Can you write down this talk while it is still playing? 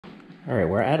All right,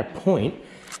 we're at a point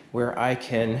where I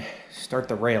can start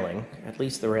the railing, at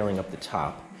least the railing up the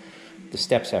top. The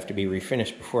steps have to be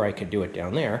refinished before I could do it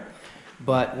down there.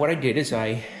 But what I did is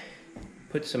I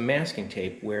put some masking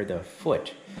tape where the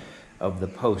foot of the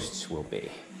posts will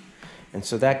be. And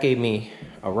so that gave me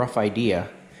a rough idea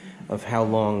of how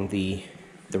long the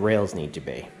rails need to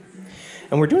be.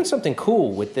 And we're doing something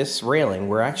cool with this railing.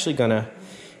 We're actually gonna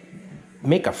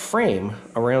make a frame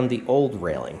around the old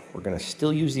railing. We're gonna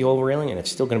still use the old railing and it's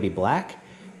still gonna be black,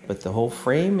 but the whole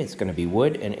frame is gonna be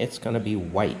wood and it's gonna be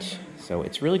white. So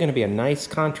it's really gonna be a nice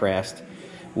contrast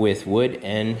with wood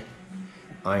and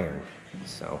iron.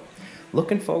 So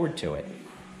looking forward to it.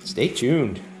 Stay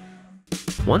tuned.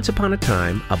 Once upon a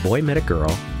time, a boy met a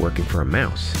girl working for a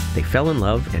mouse. They fell in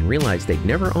love and realized they'd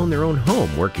never own their own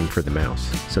home working for the mouse.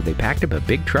 So they packed up a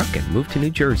big truck and moved to New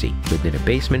Jersey, lived in a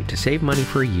basement to save money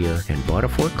for a year, and bought a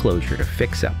foreclosure to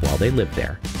fix up while they lived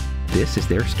there. This is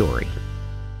their story.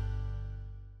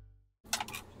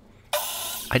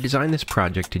 I designed this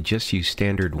project to just use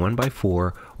standard 1x4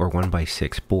 or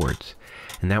 1x6 boards.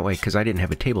 And that way, because I didn't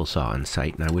have a table saw on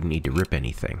site and I wouldn't need to rip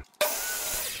anything.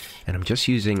 And I'm just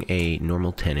using a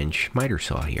normal 10-inch miter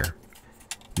saw here.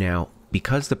 Now,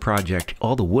 because the project,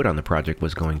 all the wood on the project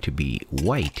was going to be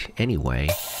white anyway,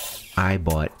 I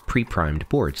bought pre-primed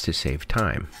boards to save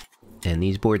time. And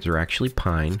these boards are actually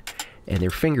pine, and they're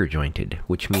finger jointed,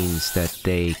 which means that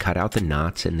they cut out the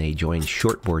knots and they join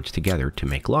short boards together to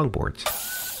make long boards.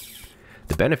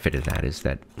 The benefit of that is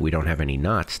that we don't have any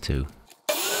knots to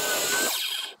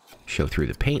show through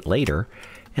the paint later,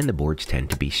 and the boards tend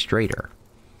to be straighter.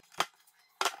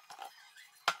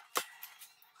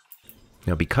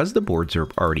 Now, because the boards are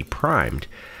already primed,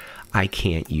 I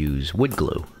can't use wood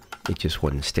glue. It just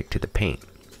wouldn't stick to the paint.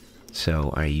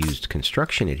 So I used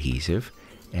construction adhesive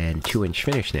and 2-inch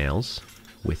finish nails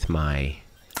with my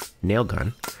nail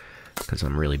gun, because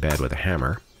I'm really bad with a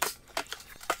hammer.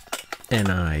 And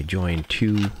I joined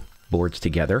 2 boards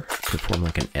together to form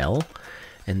like an L,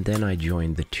 and then I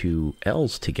joined the 2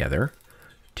 L's together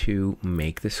to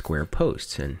make the square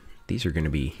posts. And these are going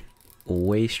to be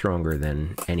way stronger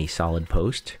than any solid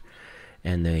post,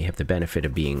 and they have the benefit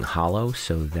of being hollow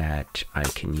so that I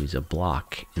can use a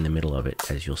block in the middle of it,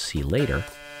 as you'll see later.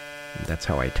 That's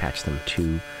how I attach them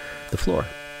to the floor.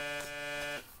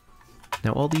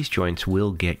 Now, all these joints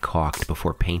will get caulked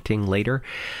before painting later,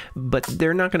 but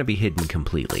they're not going to be hidden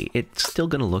completely. It's still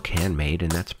going to look handmade,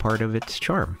 and that's part of its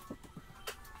charm.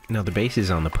 Now, the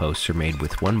bases on the posts are made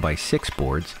with 1x6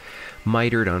 boards,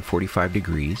 mitered on 45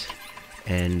 degrees,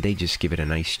 and they just give it a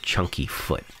nice chunky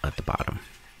foot at the bottom.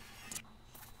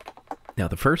 Now,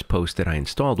 the first post that I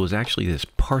installed was actually this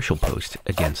partial post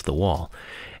against the wall,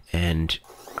 and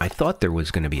I thought there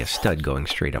was going to be a stud going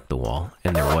straight up the wall,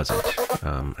 and there wasn't.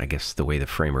 I guess the way the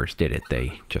framers did it,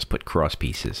 they just put cross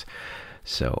pieces.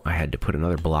 So I had to put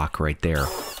another block right there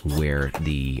where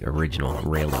the original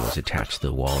railing was attached to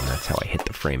the wall, and that's how I hit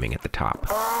the framing at the top.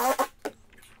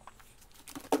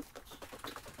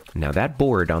 Now, that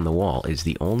board on the wall is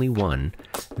the only one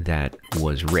that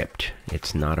was ripped.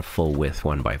 It's not a full width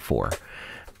 1x4.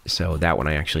 So that one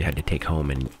I actually had to take home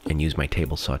and use my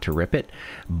table saw to rip it.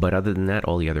 But other than that,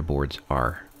 all the other boards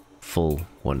are full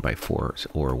 1x4s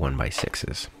or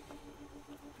 1x6s.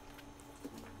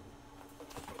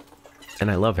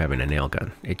 And I love having a nail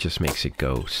gun. It just makes it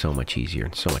go so much easier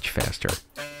and so much faster.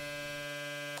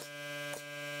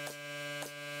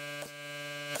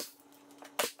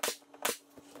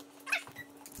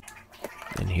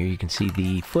 And here you can see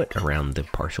the foot around the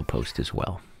partial post as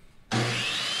well.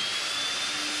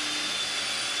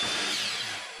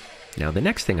 Now, the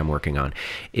next thing I'm working on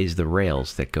is the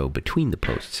rails that go between the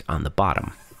posts on the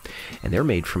bottom. And they're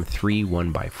made from 3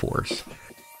 1x4s.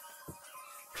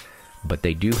 But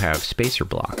they do have spacer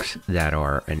blocks that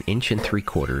are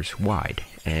 1.75 inches wide.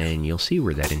 And you'll see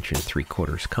where that 1.75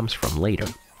 inches comes from later.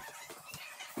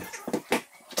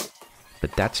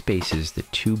 But that spaces the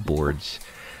 2 boards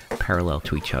parallel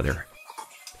to each other,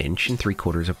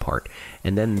 1.75 inches apart,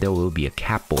 and then there will be a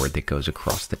cap board that goes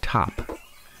across the top,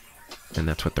 and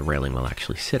that's what the railing will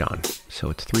actually sit on. So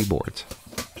it's 3 boards.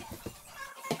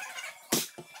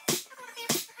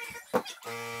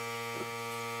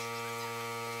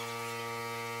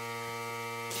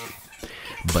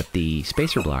 But the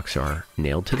spacer blocks are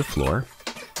nailed to the floor,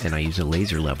 and I use a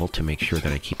laser level to make sure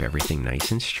that I keep everything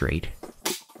nice and straight.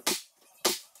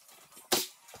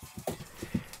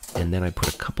 And then I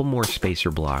put a couple more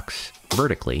spacer blocks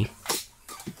vertically,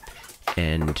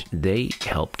 and they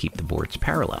help keep the boards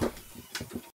parallel.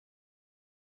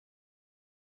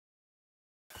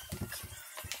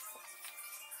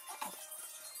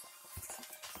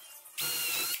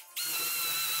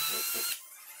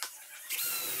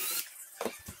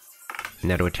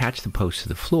 Now to attach the post to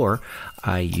the floor,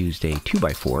 I used a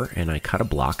 2x4 and I cut a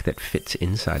block that fits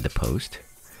inside the post.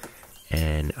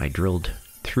 And I drilled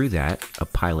through that a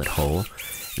pilot hole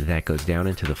that goes down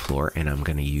into the floor, and I'm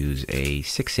going to use a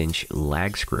 6-inch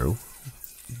lag screw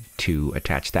to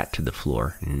attach that to the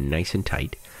floor nice and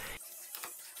tight.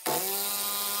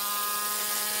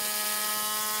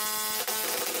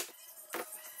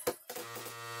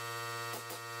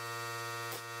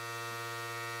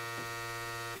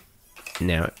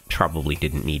 Now, it probably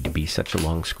didn't need to be such a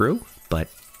long screw, but,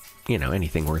 you know,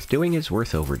 anything worth doing is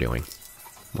worth overdoing.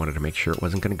 Wanted to make sure it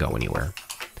wasn't going to go anywhere.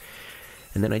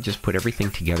 And then I just put everything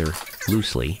together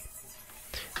loosely,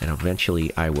 and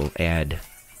eventually I will add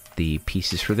the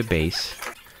pieces for the base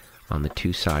on the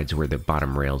two sides where the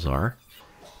bottom rails are.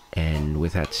 And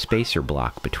with that spacer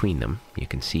block between them, you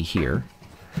can see here,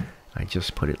 I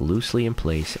just put it loosely in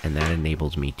place, and that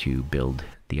enables me to build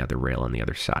the other rail on the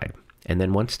other side. And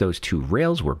then once those two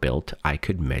rails were built, I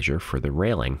could measure for the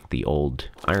railing, the old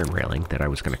iron railing that I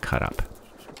was going to cut up.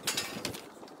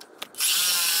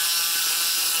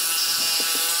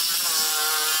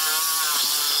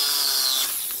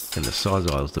 And the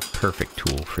Sawzall is the perfect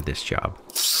tool for this job.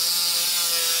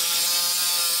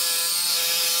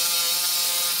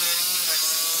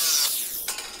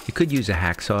 You could use a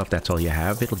hacksaw if that's all you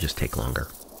have, it'll just take longer.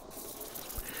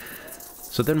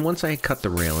 So then once I had cut the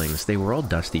railings, they were all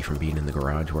dusty from being in the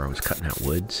garage where I was cutting out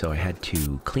wood, so I had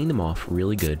to clean them off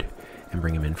really good and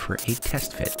bring them in for a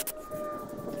test fit.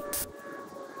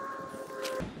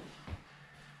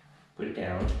 Put it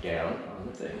down on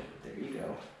the thing. There you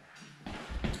go.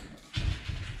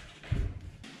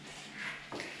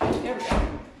 There we go.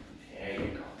 There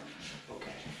you go.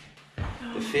 Okay.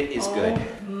 The fit is good.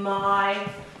 Oh my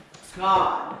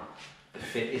God. The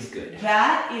fit is good.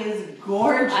 That is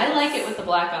gorgeous. I like it with the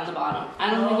black on the bottom. I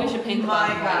don't think we should paint the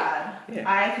bottom white. Oh my God.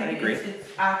 Yeah, I think I agree. it's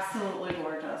absolutely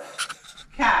gorgeous.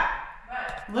 Kat,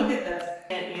 look at this.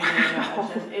 Can't even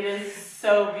imagine. It is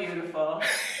so beautiful.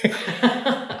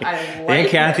 I like And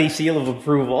Kathy, it. seal of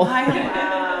approval.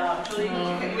 Wow. Julie,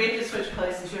 we have to switch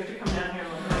places. You have to come down here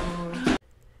and look.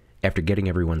 After getting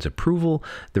everyone's approval,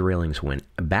 the railings went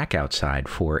back outside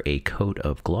for a coat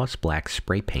of gloss black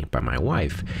spray paint by my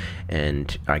wife,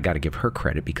 and I got to give her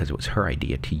credit because it was her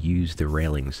idea to use the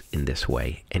railings in this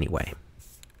way anyway.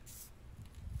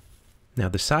 Now,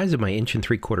 the size of my 1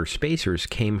 3/4 spacers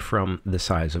came from the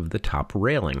size of the top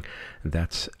railing.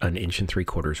 That's 1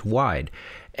 3/4 wide,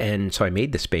 and so I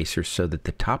made the spacers so that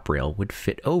the top rail would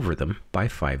fit over them by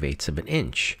 5/8 of an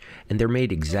inch, and they're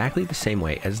made exactly the same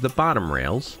way as the bottom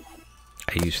rails.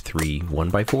 I used 3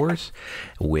 1x4s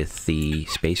with the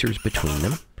spacers between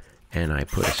them, and I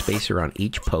put a spacer on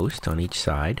each post on each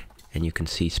side, and you can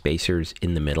see spacers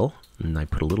in the middle, and I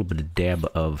put a little bit of dab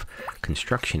of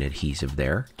construction adhesive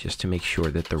there just to make sure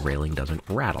that the railing doesn't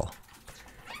rattle.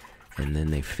 And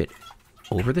then they fit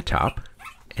over the top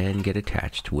and get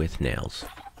attached with nails.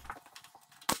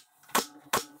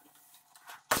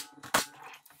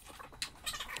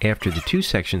 After the two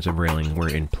sections of railing were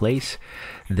in place,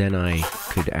 then I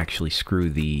could actually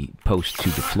screw the post to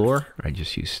the floor. I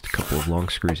just used a couple of long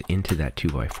screws into that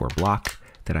 2x4 block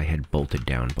that I had bolted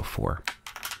down before.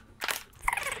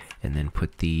 And then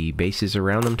put the bases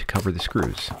around them to cover the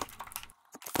screws.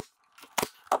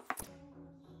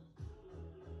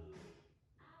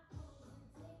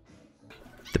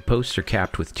 The posts are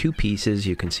capped with 2 pieces.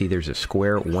 You can see there's a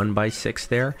square 1x6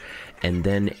 there, and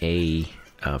then a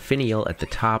finial at the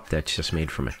top that's just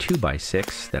made from a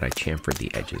 2x6 that I chamfered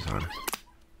the edges on.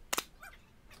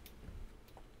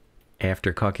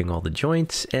 After caulking all the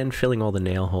joints and filling all the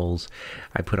nail holes,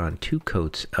 I put on 2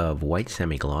 coats of white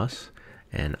semi-gloss,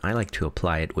 and I like to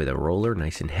apply it with a roller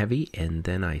nice and heavy, and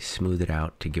then I smooth it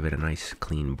out to give it a nice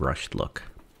clean brushed look.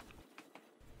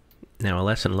 Now, a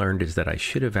lesson learned is that I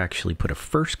should have actually put a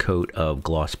first coat of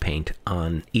gloss paint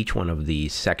on each one of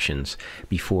these sections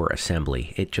before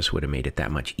assembly. It just would have made it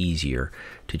that much easier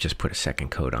to just put a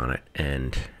second coat on it,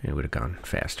 and it would have gone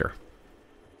faster.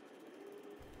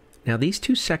 Now, these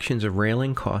 2 sections of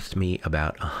railing cost me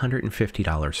about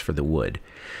 $150 for the wood,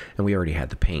 and we already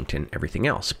had the paint and everything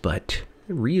else, but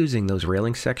reusing those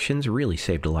railing sections really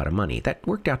saved a lot of money. That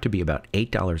worked out to be about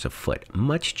 $8 a foot,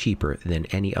 much cheaper than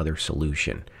any other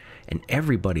solution. And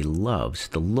everybody loves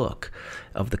the look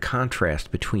of the contrast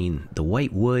between the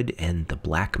white wood and the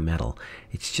black metal.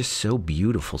 It's just so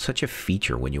beautiful, such a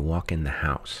feature when you walk in the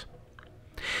house.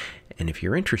 And if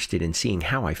you're interested in seeing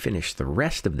how I finish the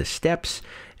rest of the steps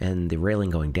and the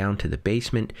railing going down to the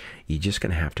basement, you're just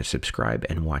going to have to subscribe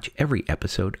and watch every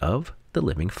episode of The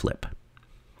Living Flip.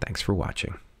 Thanks for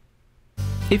watching.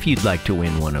 If you'd like to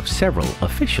win one of several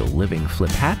official Living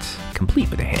Flip hats, complete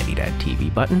with a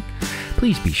HandyDadTV button,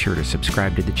 please be sure to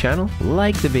subscribe to the channel,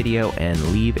 like the video, and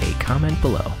leave a comment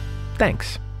below.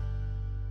 Thanks.